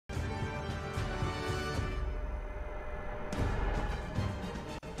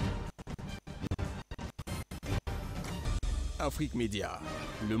Afrique Média.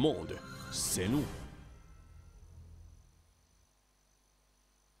 Le monde, c'est nous.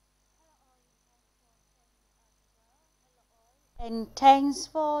 And thanks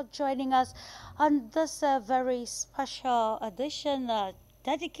for joining us on this very special edition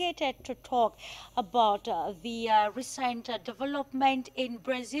dedicated to talk about the recent development in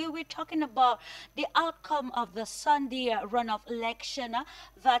Brazil. We're talking about the outcome of the Sunday runoff election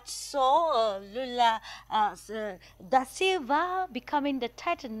that saw Lula da Silva becoming the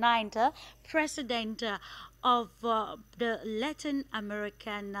 39th president of the Latin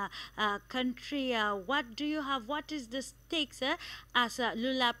American country. What do you have? What is the stakes as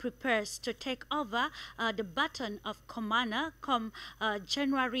Lula prepares to take over the baton of command come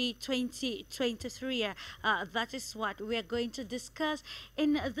January 2023? That is what we are going to discuss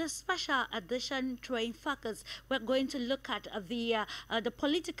in this special edition. Train Focus. We're going to look at the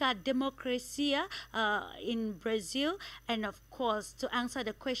political democracy in Brazil, and of course, to answer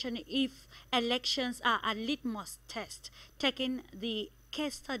the question if elections are a litmus test, taking the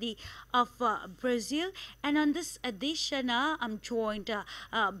case study of Brazil. And on this edition, I'm joined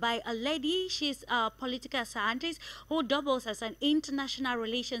by a lady. She's a political scientist who doubles as an international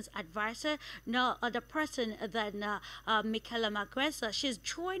relations advisor, no other person than Michaela Marquez. She's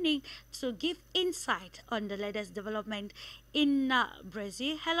joining to give insight on the latest development in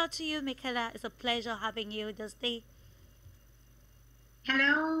Brazil. Hello to you, Michaela. It's a pleasure having you this day.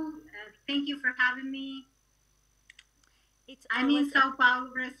 Hello, thank you for having me. I'm in Sao Paulo,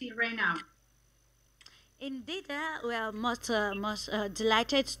 Brazil right now. Indeed, we are most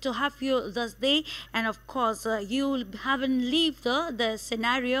delighted to have you this day, and of course, you haven't lived the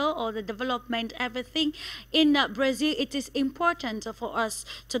scenario or the development, everything in Brazil. It is important for us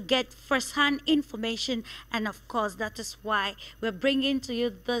to get first-hand information, and of course, that is why we're bringing to you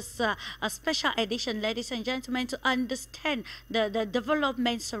this a special edition, ladies and gentlemen, to understand the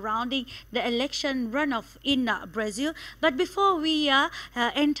development surrounding the election runoff in Brazil. But before we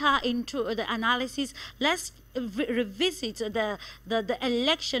enter into the analysis, let's revisit the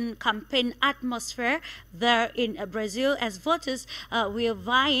election campaign atmosphere there in Brazil, as voters we are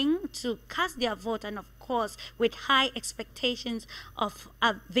vying to cast their vote, and of course with high expectations of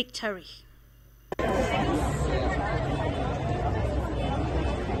a victory.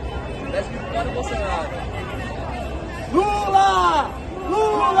 Lula!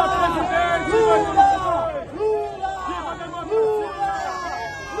 Lula! Lula!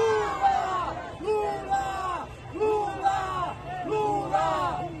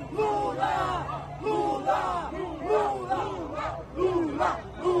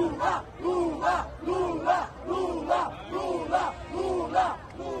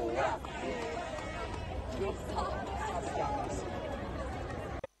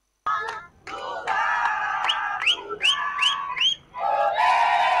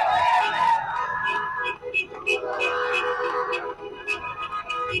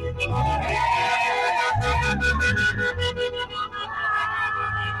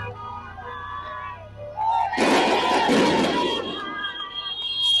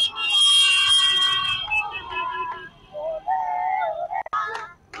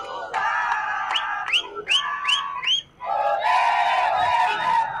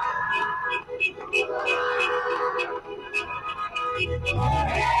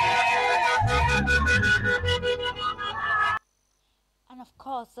 And of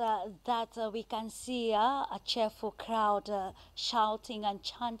course, we can see a cheerful crowd shouting and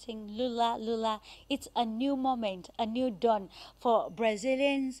chanting Lula, Lula. It's a new moment, a new dawn for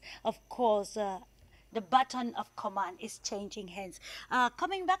Brazilians. Of course, the baton of command is changing hands.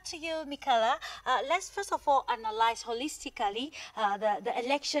 Coming back to you, Michaela, let's first of all analyze holistically the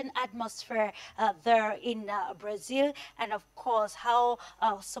election atmosphere there in Brazil, and of course how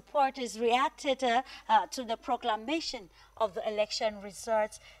supporters reacted to the proclamation of the election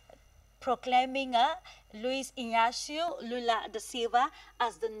results, proclaiming Luiz Inácio Lula da Silva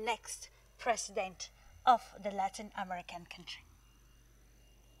as the next president of the Latin American country.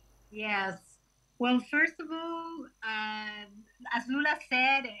 Yes. Well, first of all, as Lula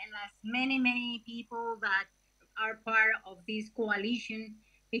said, and as many people that are part of this coalition,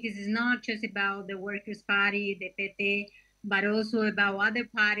 because it's not just about the Workers' Party, the PT, but also about other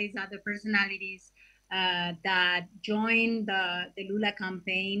parties, other personalities that joined the Lula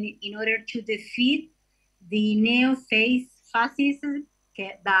campaign in order to defeat the neo-fascism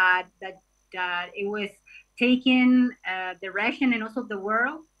that it was taking direction and also the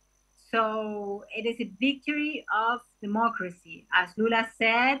world. So it is a victory of democracy. As Lula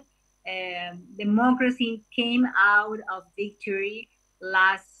said, democracy came out of victory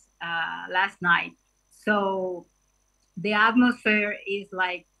last night. So the atmosphere is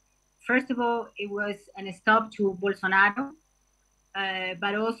like, first of all, it was a stop to Bolsonaro,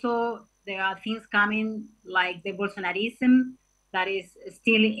 but also there are things coming like the Bolsonarism that is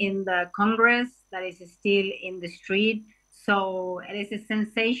still in the Congress, that is still in the street. So it is a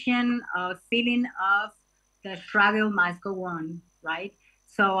sensation, a feeling of the struggle must go on, right?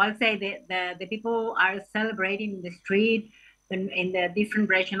 So I'll say that the people are celebrating in the street in the different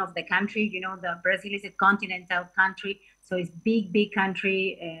region of the country. You know, the Brazil is a continental country, so it's big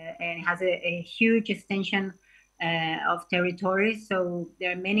country and has a huge extension of territories. So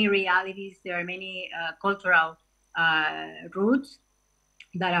there are many realities, there are many cultural roots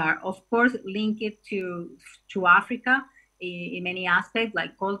that are, of course, linked to Africa in many aspects,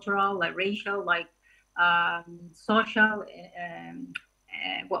 like cultural, like racial, like social.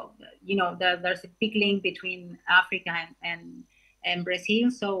 Well, you know, there's a big link between Africa and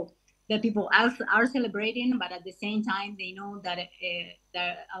Brazil. So the people are celebrating, but at the same time, they know that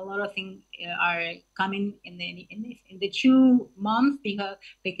a lot of things are coming in the 2 months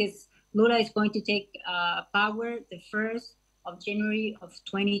because Lula is going to take power the 1st of January of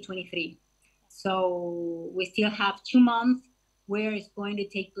 2023. So we still have 2 months where it's going to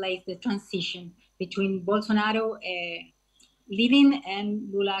take place the transition between Bolsonaro leaving and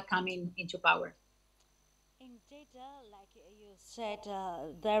Lula coming into power. Indeed, like you said,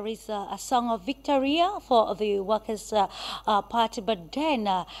 there is a song of victory for the Workers' Party, but then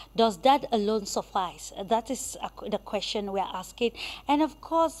does that alone suffice? That is the question we are asking. And of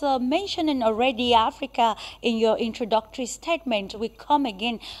course, mentioning already Africa in your introductory statement, we come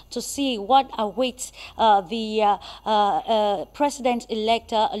again to see what awaits the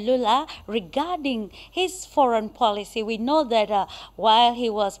President-elect Lula regarding his foreign policy. We know that while he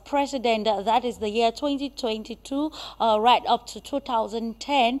was president, that is the year 2022, right up to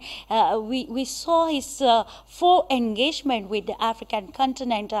 2010, we saw his full engagement with the African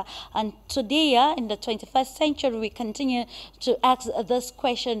continent. And today, in the 21st century, we continue to ask this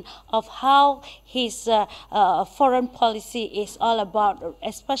question of how his foreign policy is all about,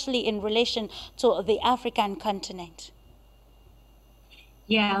 especially in relation to the African continent.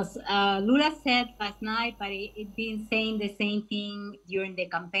 Yes, Lula said last night, but it been saying the same thing during the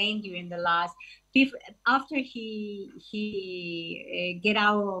campaign, during the last, after he get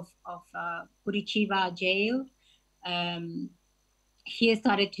out of Curitiba jail, he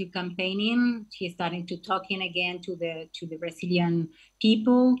started to campaigning. He started to talking again to the Brazilian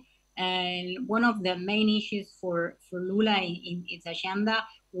people, and one of the main issues for Lula in its agenda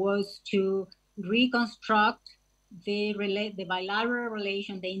was to reconstruct the bilateral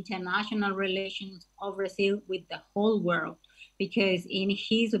relation, the international relations of Brazil with the whole world, because in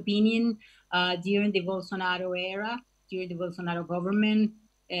his opinion, during the Bolsonaro era, during the Bolsonaro government,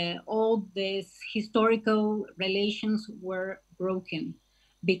 all these historical relations were broken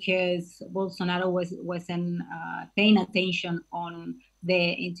because Bolsonaro wasn't paying attention on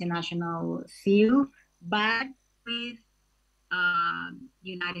the international field, but with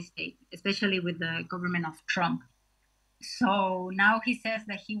United States, especially with the government of Trump. So now he says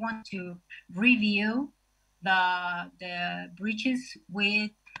that he wants to review the breaches with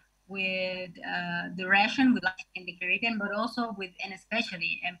the Russian, with in the Caribbean, but also with, and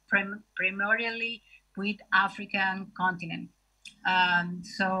especially and primarily with African continent.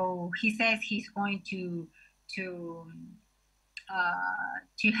 So he says he's going to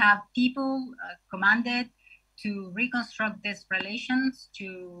have people commanded to reconstruct these relations,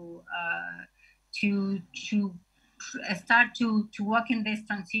 to start to work in this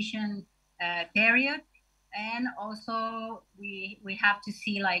transition period. And also we have to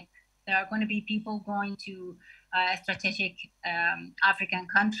see, like, there are going to be people going to strategic African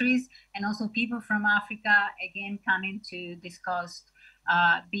countries, and also people from Africa again coming to discuss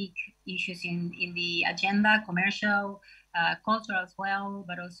big issues in the agenda, commercial, cultural as well,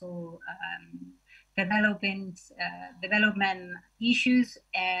 but also development issues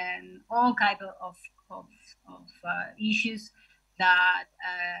and all kinds of issues that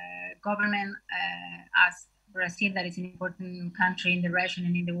government as Brazil, that is an important country in the region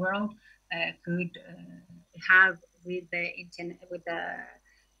and in the world, could have with the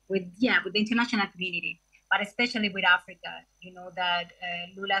international community, but especially with Africa. You know that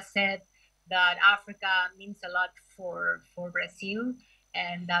Lula said that Africa means a lot for Brazil,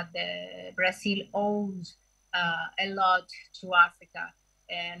 and that Brazil owes a lot to Africa.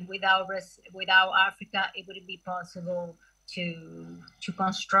 And without Africa, it wouldn't be possible to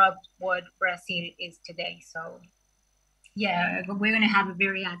construct what Brazil is today. So yeah, we're going to have a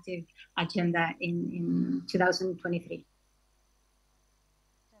very active agenda in 2023.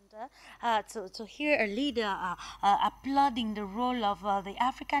 to hear a leader applauding the role of the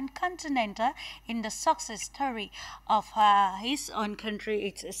African continent in the success story of his own country.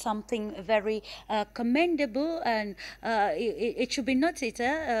 It's something very commendable, and it should be noted,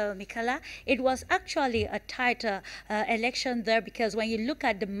 Michaela, it was actually a tight election there, because when you look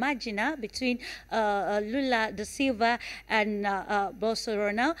at the margin between Lula da Silva and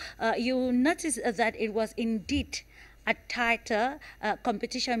Bolsonaro, you notice that it was indeed a tighter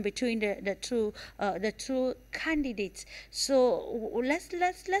competition between the two candidates. So let's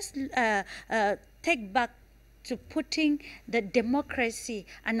take back to putting the democracy,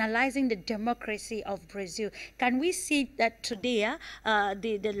 analyzing the democracy of Brazil. Can we see that today,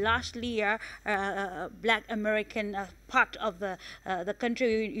 the largely Black American part of the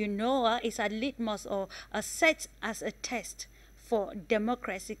country, is a litmus or set as a test for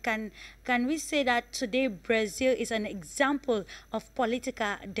democracy? Can we say that today Brazil is an example of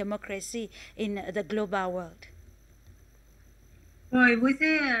political democracy in the global world? Well, it was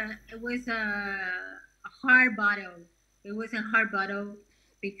a hard battle. It was a hard battle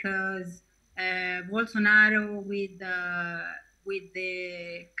because Bolsonaro, with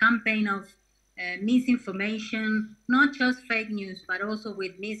the campaign of misinformation, not just fake news, but also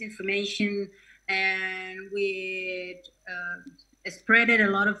with misinformation, and with spreaded a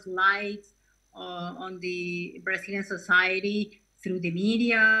lot of light on the Brazilian society through the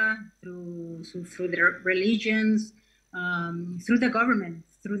media, through the religions, through the government,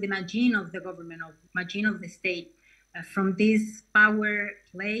 through the machine of the government, machine of the state, from this power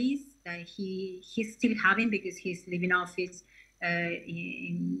place that he's still having, because he's leaving office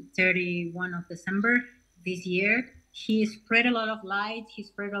in 31 of December this year. He spread a lot of light, he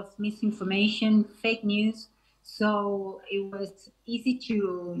spread of misinformation, fake news. So it was easy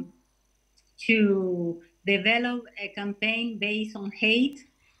to develop a campaign based on hate,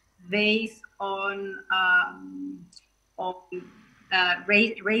 based on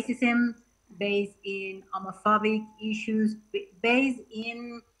racism, based in homophobic issues, based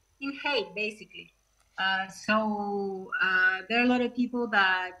in hate, basically. So there are a lot of people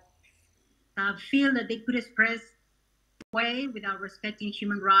that feel that they could express way without respecting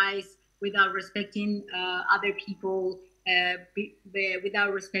human rights, without respecting other people,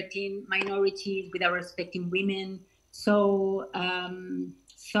 without respecting minorities, without respecting women. So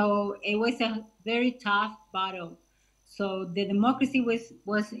so it was a very tough battle. So the democracy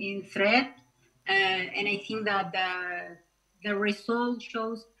was in threat, and I think that the result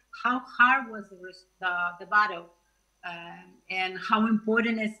shows how hard was the battle, and how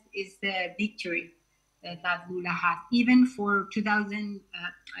important is the victory that Lula has. Even for 2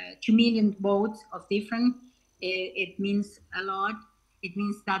 million votes of different, it means a lot. It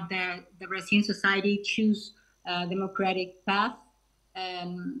means that the Brazilian society choose a democratic path.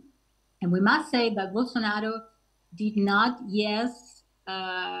 And we must say that Bolsonaro did not yet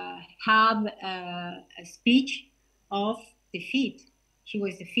have a speech of defeat. He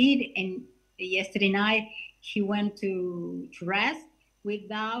was defeated, and yesterday night he went to rest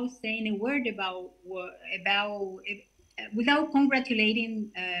without saying a word without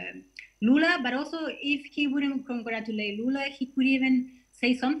congratulating Lula. But also, if he wouldn't congratulate Lula, he could even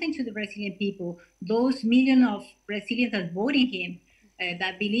say something to the Brazilian people, those millions of Brazilians that voted him,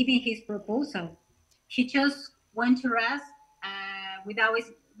 that believe in his proposal. He just went to rest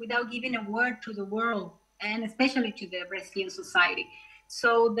without giving a word to the world, and especially to the Brazilian society.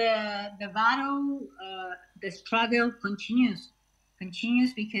 So the battle, the struggle continues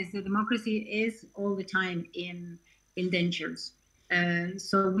because the democracy is all the time in dangers.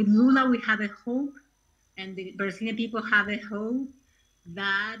 So with Lula, we have a hope, and the Brazilian people have a hope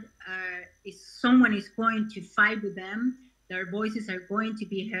that someone is going to fight with them. Their voices are going to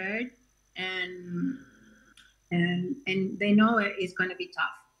be heard, and they know it's going to be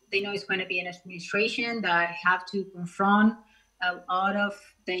tough. They know it's going to be an administration that have to confront a lot of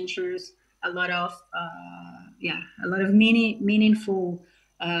dangers, a lot of meaningful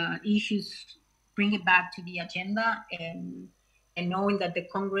issues, bring it back to the agenda, and knowing that the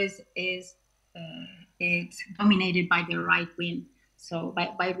Congress is it's dominated by the right wing, so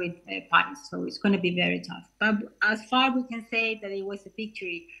by parties. So it's going to be very tough. But as far we can say that it was a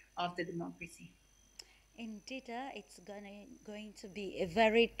victory of the democracy. Indeed, it's going to be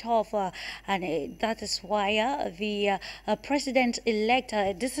very tough, and that is why the president-elect,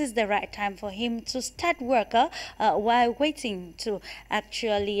 this is the right time for him to start work while waiting to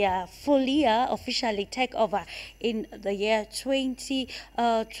actually fully, officially take over in the year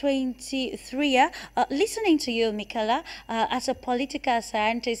 2023. Listening to you, Michaela, as a political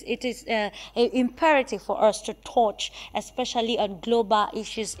scientist, it is imperative for us to touch, especially on global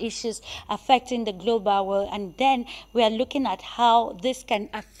issues affecting the global world, and then we are looking at how this can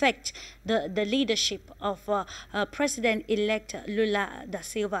affect the leadership of President-elect Lula da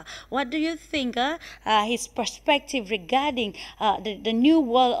Silva. What do you think his perspective regarding the new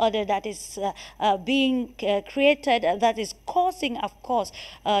world order that is being created, that is causing, of course,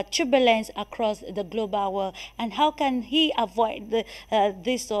 turbulence across the global world, and how can he avoid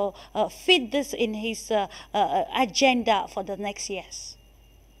this or fit this in his agenda for the next years?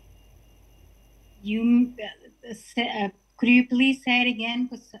 Could you please say it again?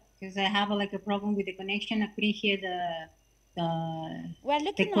 Because I have like a problem with the connection. I couldn't hear the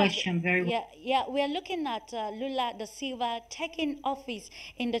question very well. Yeah, we are looking at Lula da Silva taking office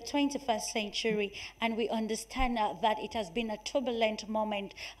in the 21st century, and we understand that it has been a turbulent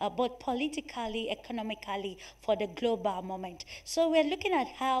moment, both politically, economically, for the global moment. So we're looking at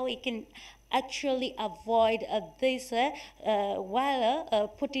how it can actually avoid this while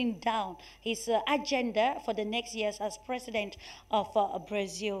putting down his agenda for the next years as president of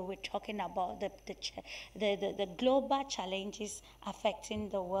Brazil. We're talking about the global challenges affecting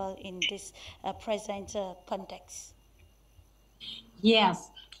the world in this present context.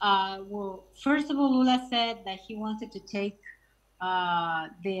 Yes. Well, first of all, Lula said that he wanted to take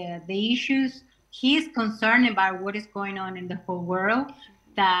the issues. He is concerned about what is going on in the whole world,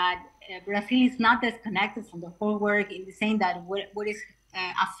 that Brazil is not disconnected from the whole world, in the sense that what is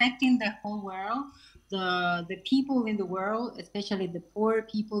affecting the whole world, the people in the world, especially the poor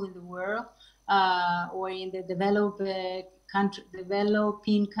people in the world, or in the developing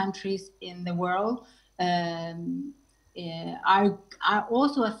countries in the world, are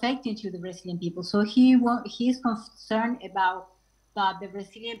also affecting to the Brazilian people. So he is concerned about that the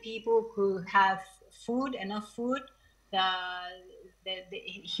Brazilian people could have enough food.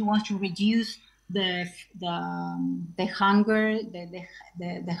 He wants to reduce the hunger,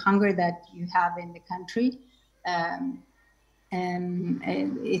 the hunger that you have in the country, and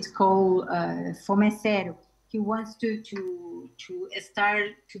it's called Fome Zero. He wants to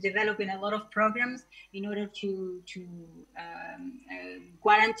start to developing a lot of programs in order to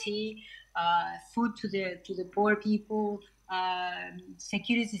guarantee food to the poor people,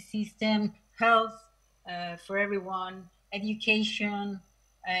 security system, health for everyone, education,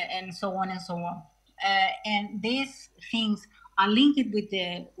 and so on and so on. And these things are linked with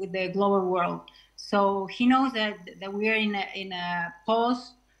the global world. So he knows that we are in a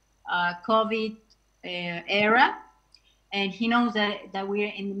post COVID era, and he knows that we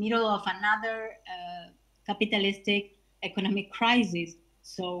are in the middle of another capitalistic economic crisis.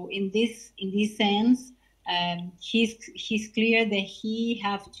 So in this sense, he's clear that he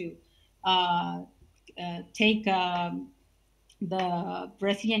have to take the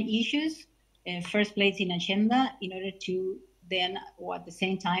Brazilian issues first place in agenda, in order to then, or at the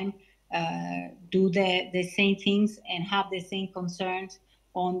same time, do the same things and have the same concerns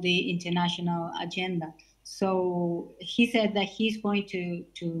on the international agenda. So he said that he's going to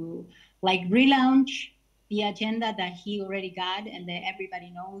like relaunch the agenda that he already got and that everybody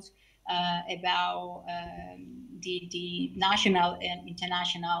knows about the national and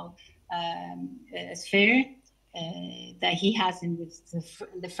international sphere that he has in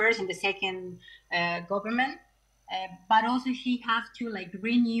the first and the second government. But also he has to like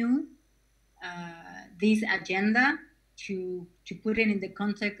renew this agenda to put it in the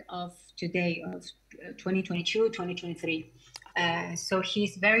context of today, of 2022, 2023. So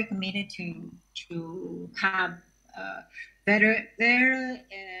he's very committed to have better and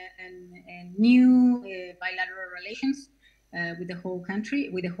new bilateral relations with the whole country,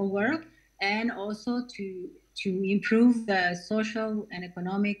 with the whole world, and also to improve the social and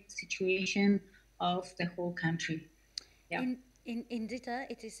economic situation of the whole country. Yeah. Indeed,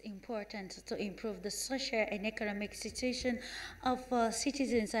 it is important to improve the social and economic situation of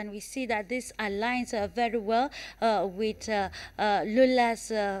citizens, and we see that this aligns very well with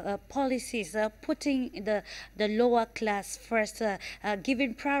Lula's policies, putting the lower class first,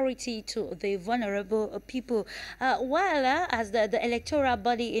 giving priority to the vulnerable people. While as the electoral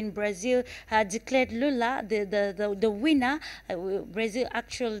body in Brazil declared Lula the winner, Brazil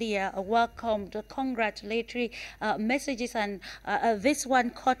actually welcomed congratulatory messages and this one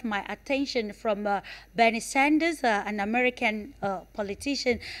caught my attention from Bernie Sanders, an American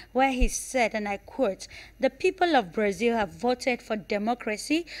politician, where he said, and I quote, "The people of Brazil have voted for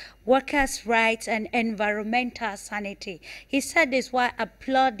democracy, workers' rights, and environmental sanity." He said this while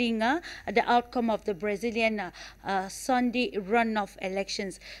applauding the outcome of the Brazilian Sunday runoff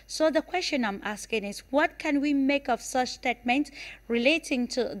elections. So the question I'm asking is, what can we make of such statements relating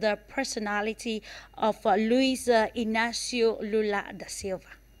to the personality of Luis Inácio Lula da Silva?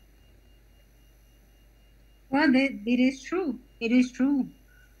 Well, it is true. It is true.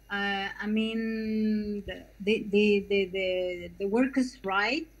 I mean, the workers'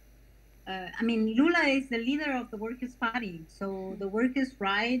 right. I mean, Lula is the leader of the Workers' Party, so the workers'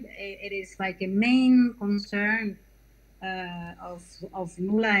 right, it is like a main concern of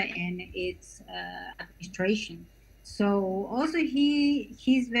Lula and its administration. So also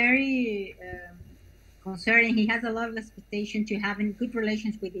he's very concerned. He has a lot of expectation to having good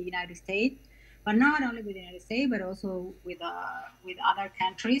relations with the United States, but not only with the United States, but also with other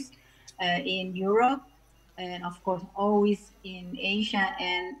countries in Europe, and of course always in Asia,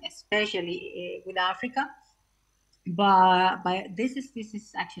 and especially with Africa. But this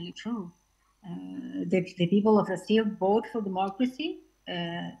is actually true. The people of Brazil vote for democracy,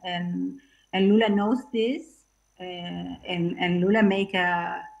 and Lula knows this, and Lula make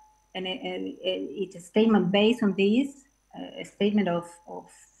it's a statement based on this, a statement of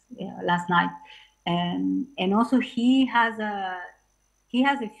last night, and also he has a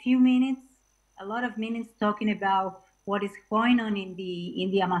few minutes, a lot of minutes talking about what is going on in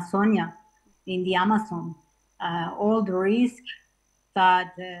the Amazonia, in the Amazon, all the risk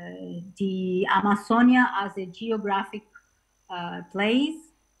that the Amazonia as a geographic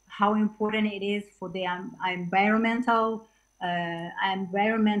place, how important it is for the environment of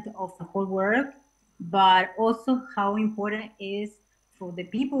the whole world, but also how important it is for the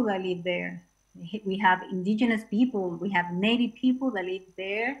people that live there. We have indigenous people, we have native people that live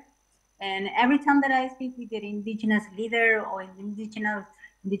there, and every time that I speak with an indigenous leader or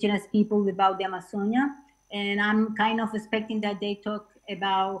indigenous people about the Amazonia, and I'm kind of expecting that they talk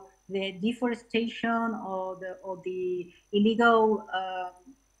about the deforestation or the illegal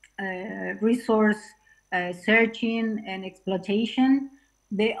resource searching and exploitation.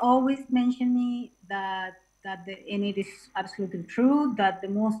 They always mention me that and it is absolutely true, that the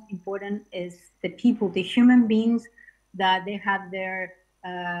most important is the people, the human beings, that they have their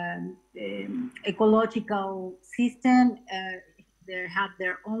ecological system, they have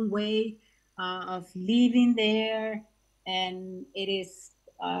their own way of living there, and it is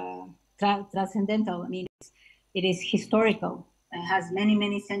transcendental. I mean, it is historical. It has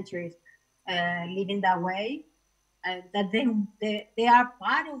many centuries living that way. That they are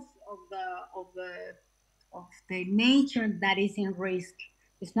part of the nature that is in risk.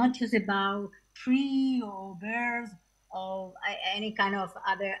 It's not just about tree or birds or any kind of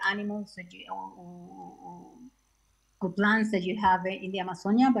other animals that or plants that you have in the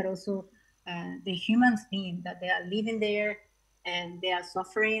Amazonia, but also the humans being that they are living there and they are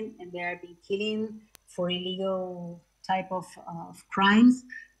suffering and they are being killing for illegal type of crimes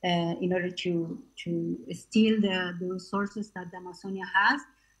in order to steal the resources that the Amazonia has.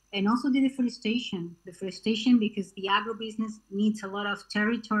 And also the deforestation because the agribusiness needs a lot of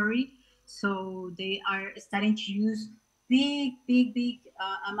territory. So they are starting to use big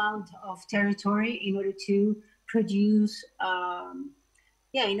amount of territory in order to produce,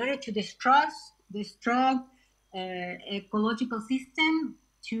 in order to destroy ecological system,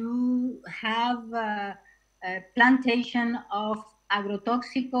 to have a plantation of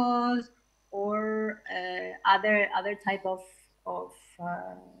agrotoxicos or other type of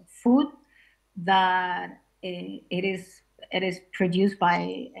food that it is produced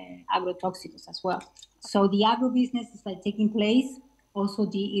by agrotoxicos as well. So the agribusiness is like taking place. Also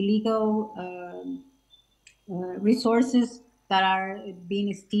the illegal resources that are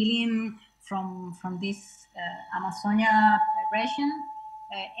being stealing from this Amazonia region,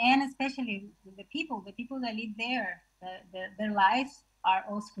 and especially the people that live there, their lives are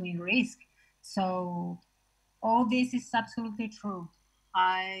also in risk. So all this is absolutely true.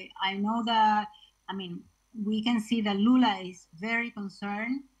 I know that, I mean, we can see that Lula is very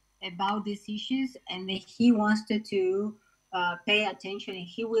concerned about these issues, and that he wants to pay attention, and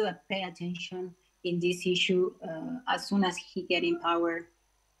he will pay attention in this issue as soon as he get in power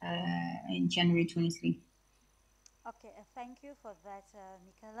in January 23. Okay, thank you for that,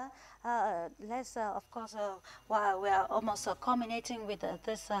 Michaela. Let's, of course, while we are almost culminating with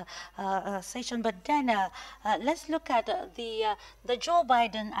this session, but then let's look at the Joe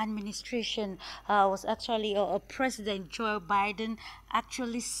Biden administration. Was actually President Joe Biden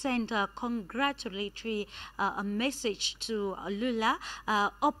actually sent a congratulatory message to Lula,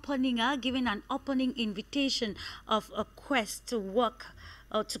 giving an opening invitation of a quest to work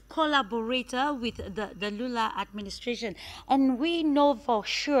to collaborate with the Lula administration. And we know for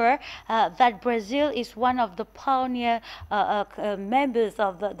sure that Brazil is one of the pioneer members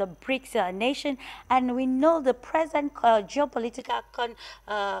of the BRICS nation. And we know the present geopolitical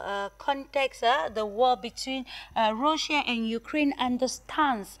context, the war between Russia and Ukraine, and the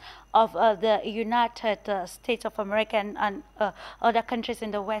stance of the United States of America and other countries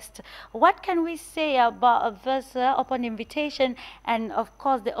in the West. What can we say about this open invitation and, of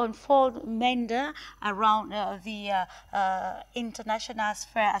course, the unfoldment around the international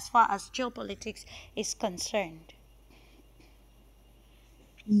sphere as far as geopolitics is concerned?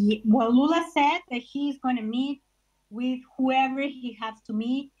 Well, Lula said that he's going to meet with whoever he has to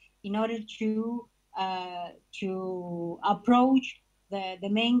meet in order to approach the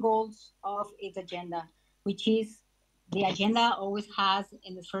main goals of its agenda, which is the agenda always has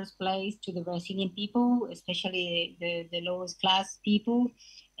in the first place to the Brazilian people, especially the lowest class people,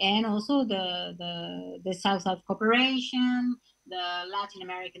 and also the South-South cooperation, the Latin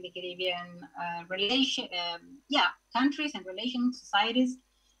American, the Caribbean countries and relations, societies,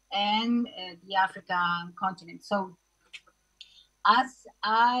 and the African continent. So as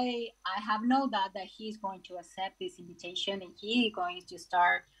I have no doubt that he's going to accept this invitation and he's going to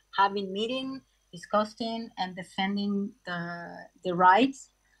start having meeting, discussing and defending the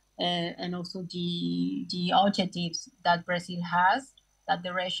rights and also the objectives that Brazil has, that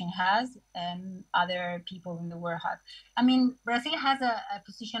the region has, and other people in the world have. I mean, Brazil has a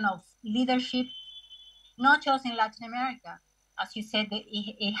position of leadership, not just in Latin America. As you said,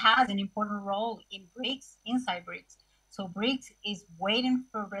 it has an important role in BRICS, inside BRICS. So BRICS is waiting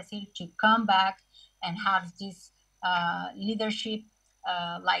for Brazil to come back and have this leadership,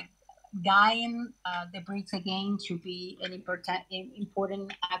 like guiding the BRICS again to be an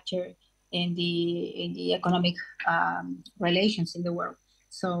important actor in the economic relations in the world.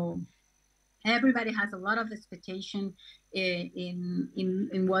 So everybody has a lot of expectation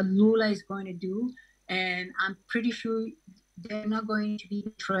in what Lula is going to do, and I'm pretty sure they're not going to be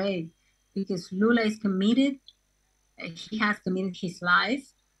betrayed because Lula is committed. He has committed his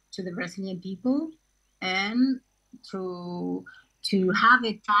life to the Brazilian people and to have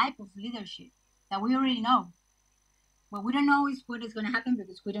a type of leadership that we already know. What we don't know is what is going to happen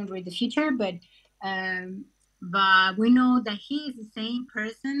because we don't read the future, but we know that he is the same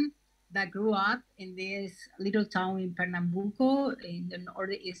person that grew up in this little town in Pernambuco, in the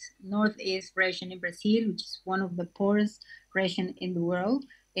northeast region in Brazil, which is one of the poorest regions in the world.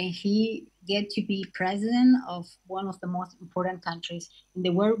 And he get to be president of one of the most important countries in the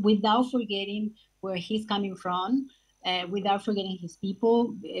world without forgetting where he's coming from, without forgetting his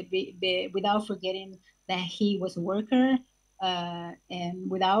people, without forgetting that he was a worker, and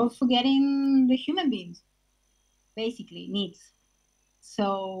without forgetting the human beings, basically needs.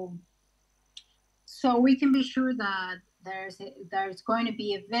 So we can be sure that there's going to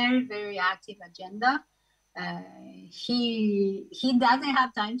be a very, very active agenda. He doesn't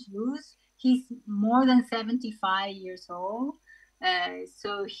have time to lose. He's more than 75 years old.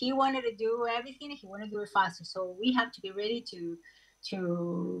 So he wanted to do everything. He wanted to do it faster. So we have to be ready to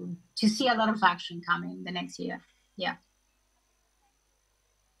see a lot of action coming the next year. Yeah.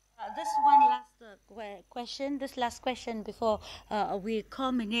 This one last question, this last question before we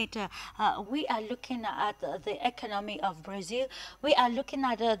culminate. We are looking at the economy of Brazil. We are looking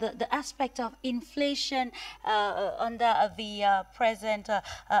at the aspect of inflation under the present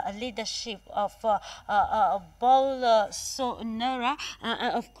leadership of Bolsonaro.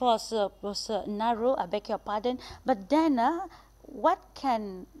 Of course, Bolsonaro, I beg your pardon. But then what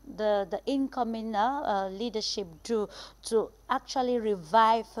can the incoming leadership do to actually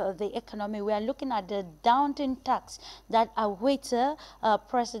revive the economy? We are looking at the daunting tax that awaits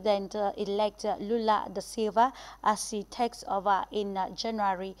President-elect Lula da Silva as he takes over in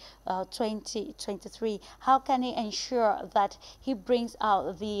January 2023. How can he ensure that he brings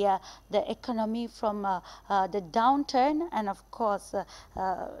out the economy from the downturn and, of course,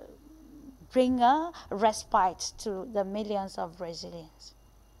 bring a respite to the millions of Brazilians?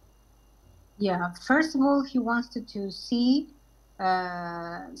 Yeah, first of all, he wants to see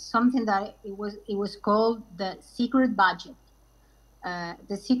something that it was called the secret budget.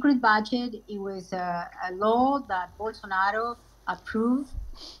 The secret budget, it was a law that Bolsonaro approved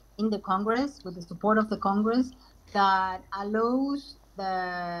in the Congress with the support of the Congress that allows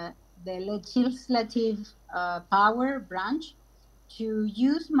the legislative power branch to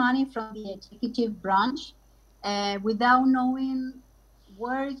use money from the executive branch without knowing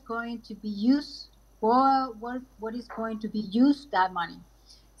where it's going to be used, what is going to be used that money.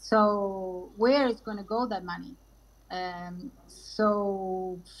 So where is going to go that money?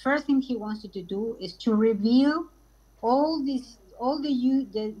 So first thing he wants to do is to review all the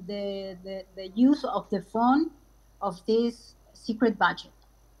use of the fund of this secret budget.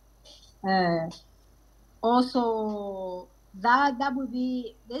 Also, that would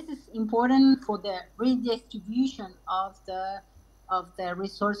be, this is important for the redistribution of the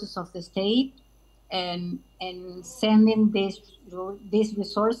resources of the state, and sending these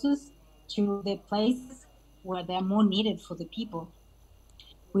resources to the places where they're more needed for the people.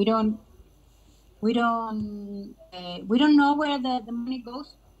 We don't know where the money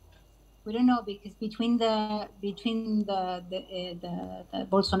goes. We don't know, because between the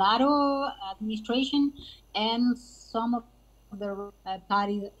Bolsonaro administration and some of the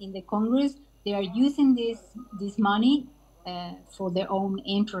parties in the Congress, they are using this money for their own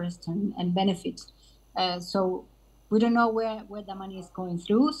interest and benefits. So we don't know where the money is going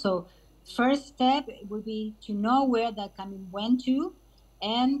through. So first step would be to know where that money went to,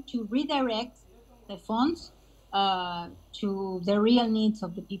 and to redirect the funds to the real needs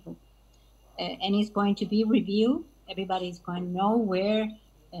of the people. And it's going to be reviewed. Everybody's going to know where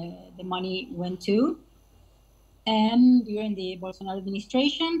the money went to. And during the Bolsonaro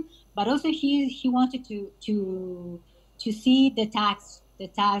administration, but also he wanted to see the tax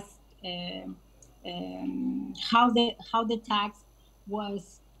how the tax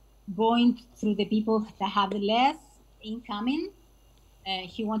was going through the people that have less incoming.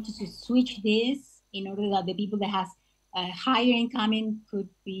 He wanted to switch this in order that the people that has higher incoming could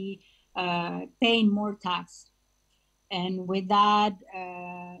be paying more tax, and with that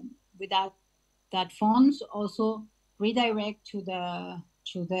funds also redirect to the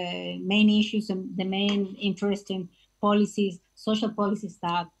main issues and the main interesting policies, social policies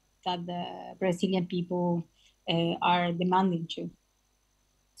that the Brazilian people are demanding to.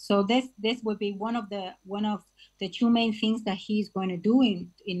 So this would be one of the two main things that he's going to do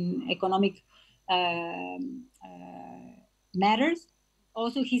in economic matters.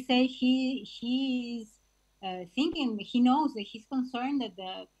 Also, he said he's thinking, he knows that he's concerned that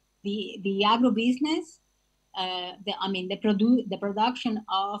the agribusiness, the production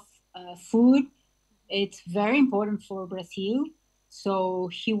of food, it's very important for Brazil. So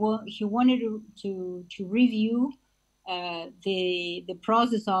he wanted to review the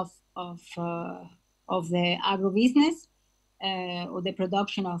process of the agribusiness or the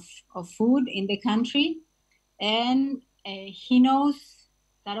production of food in the country, and he knows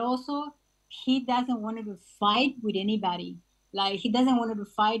that also he doesn't want to fight with anybody. Like, he doesn't want to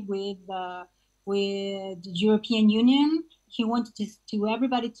fight with the European Union. He wanted to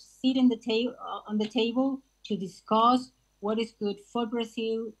everybody to sit on the table to discuss what is good for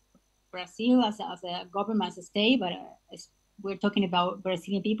Brazil as a government, as a state, but we're talking about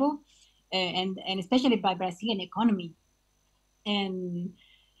Brazilian people, and especially by Brazilian economy, and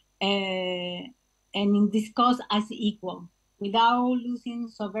discuss as equal without losing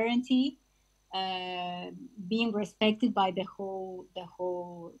sovereignty, being respected by the whole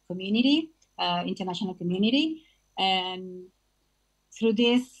community, international community, and through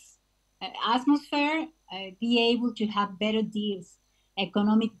this atmosphere, be able to have better deals,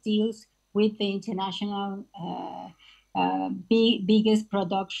 economic deals with the international biggest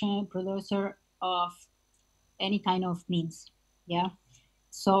producer of any kind of means. Yeah.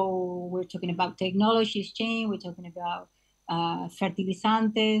 So we're talking about technology exchange, we're talking about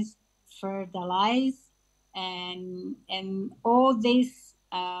fertilizantes, fertilize, and all these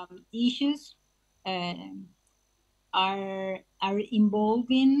issues are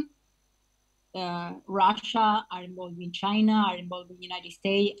involving Russia, are involving China, are involving the United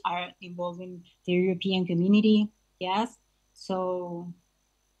States, are involving the European community. Yes. So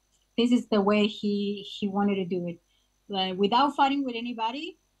this is the way he wanted to do it, without fighting with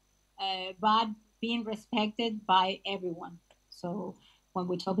anybody, but being respected by everyone. So when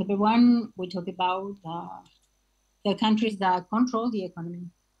we talk everyone, we talk about the countries that control the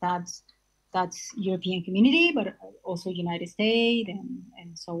economy. That's European community, but also United States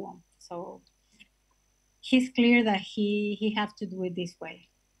and so on. So he's clear that he have to do it this way.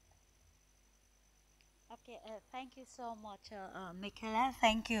 Okay, thank you so much, Michaela.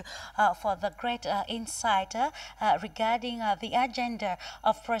 Thank you for the great insight regarding the agenda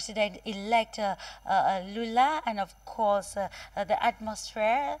of President-elect Lula, and of course the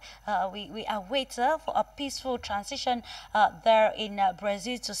atmosphere. We await for a peaceful transition there in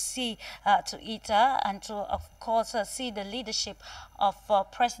Brazil to see to it and to, of course, see the leadership of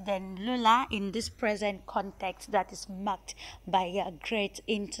President Lula in this present context that is marked by great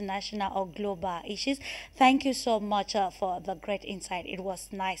international or global issues. Thank you so much for the great insight. It was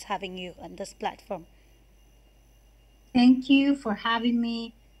nice having you on this platform. Thank you for having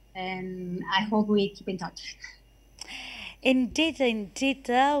me, and I hope we keep in touch. Indeed, indeed,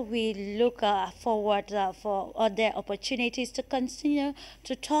 we look forward for other opportunities to continue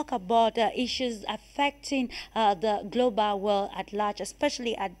to talk about issues affecting the global world at large,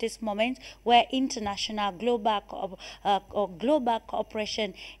 especially at this moment where international or global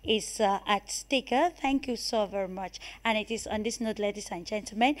cooperation is at stake. Thank you so very much. And it is on this note, ladies and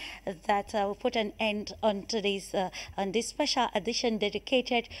gentlemen, that we put an end on today's on this special edition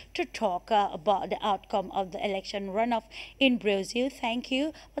dedicated to talk about the outcome of the election runoff in Brazil. Thank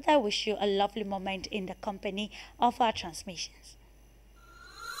you, but I wish you a lovely moment in the company of our transmissions.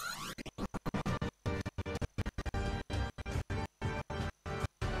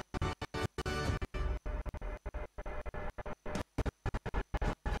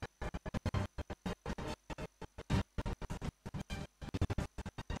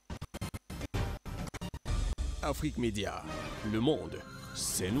 Afrique Média. Le monde,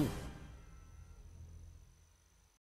 c'est nous.